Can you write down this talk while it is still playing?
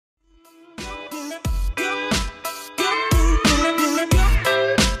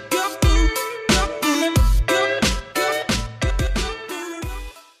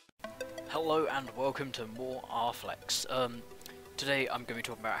welcome to more RFLEX. Today I'm going to be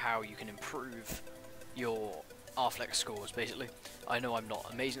talking about how you can improve your RFLEX scores, basically. I know I'm not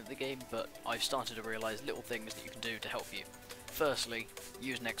amazing at the game, but I've started to realise little things that you can do to help you. Firstly,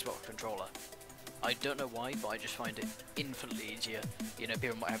 use an Xbox controller. I don't know why, but I just find it infinitely easier. You know,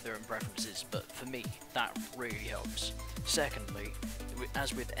 people might have their own preferences, but for me, that really helps. Secondly,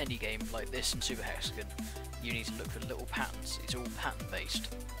 as with any game like this in Super Hexagon, you need to look for little patterns. It's all pattern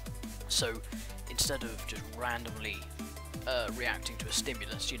based. So instead of just randomly reacting to a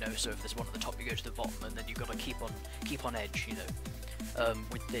stimulus, you know, so if there's one at the top, you go to the bottom, and then you've got to keep on edge, you know.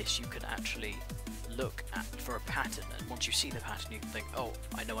 With this, you can actually look for a pattern, and once you see the pattern, you can think, oh,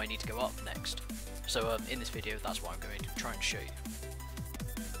 I know I need to go up next. So in this video, that's what I'm going to try and show you.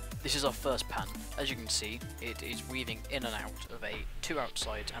 This is our first pattern. As you can see, it is weaving in and out of a two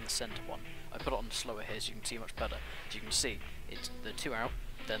outside and the centre one. I put it on slower here so you can see much better. As you can see, it's the two out,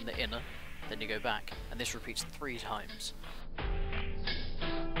 then the inner, then you go back, and this repeats 3 times.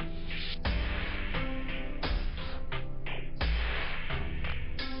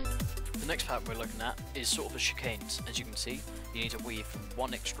 The next pattern we're looking at is sort of a chicanes. As you can see, you need to weave from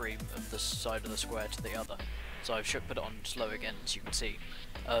one extreme of the side of the square to the other. So I've put it on slow again, as you can see.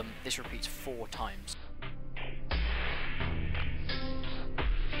 This repeats 4 times.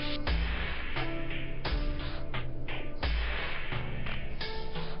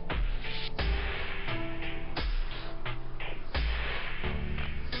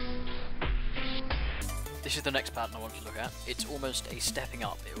 This is the next pattern I want to look at. It's almost a stepping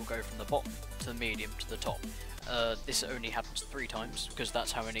up. It will go from the bottom to the medium to the top. This only happens 3 times because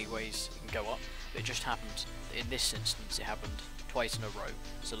that's how many ways it can go up. But it just happened, in this instance, it happened twice in a row.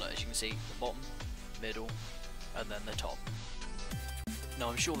 So as you can see, the bottom, middle, and then the top. Now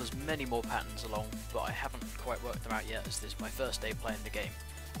I'm sure there's many more patterns along, but I haven't quite worked them out yet as this is my first day playing the game.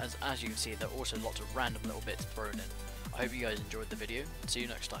 As you can see, there are also lots of random little bits thrown in. I hope you guys enjoyed the video, and see you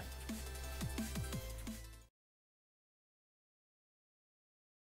next time.